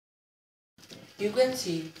You can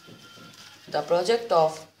see the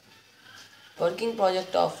working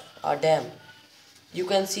project of a dam. You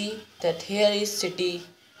can see that here is city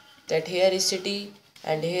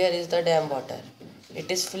and here is the dam water. It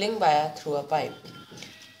is filling through a pipe.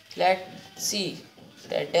 Let's see,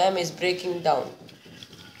 the dam is breaking down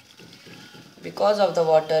because of the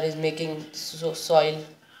water is making soil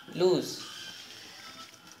loose.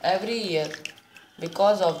 Every year,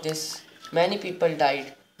 because of this, many people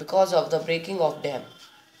died because of the breaking of dam.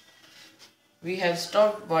 We have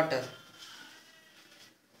stopped water.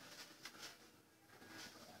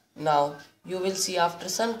 Now you will see after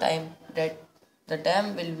some time that the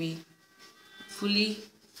dam will be fully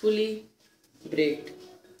break.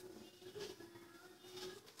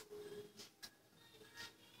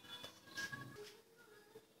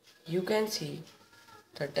 You can see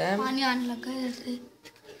the dam. पानी आने लगा है ऐसे.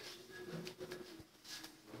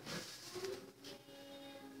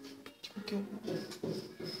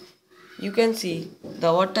 You can see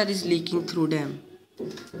the water is leaking through dam.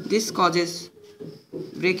 This causes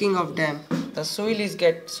breaking of dam. The soil is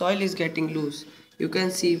getting loose. You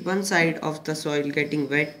can see one side of the soil getting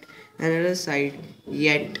wet, another side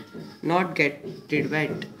yet not getting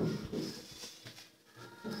wet.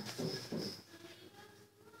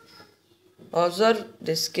 Observe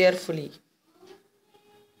this carefully.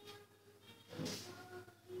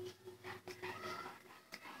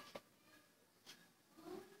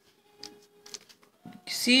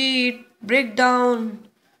 See it break down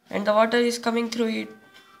and the water is coming through it.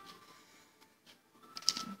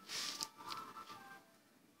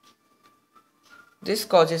 This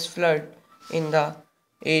causes flood in the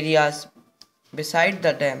areas beside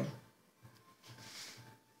the dam.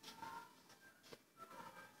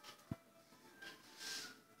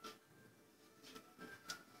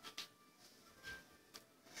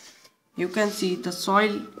 You can see the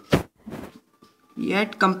soil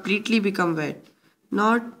yet completely become wet.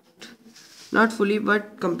 Not fully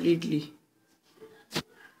but completely.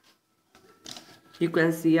 You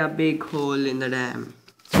can see a big hole in the dam.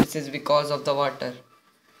 This is because of the water.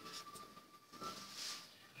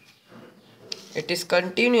 It is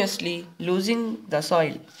continuously losing the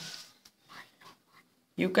soil.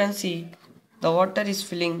 You can see the water is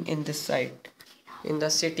filling in this side, in the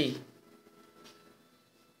city.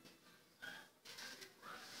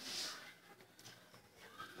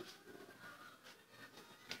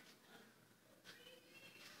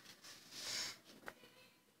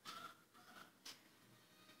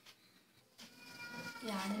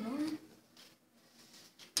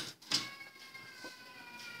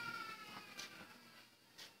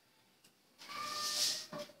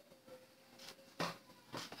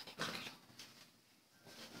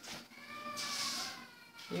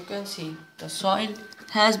 You can see the soil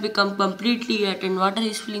has become completely wet and water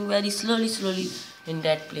is flowing very slowly in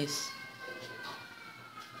that place.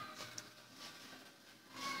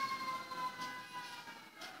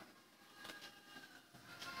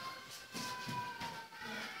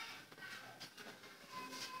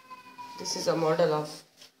 This is a model of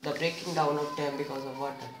the breaking down of dam because of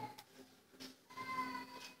water.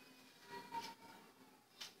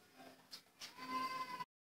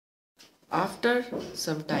 After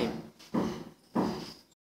some time,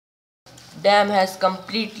 dam has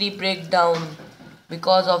completely break down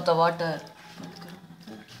because of the water.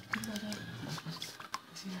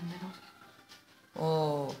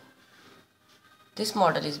 Oh, this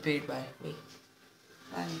model is built by me.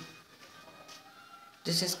 And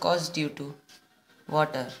this is caused due to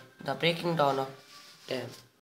water, the breaking down of dam.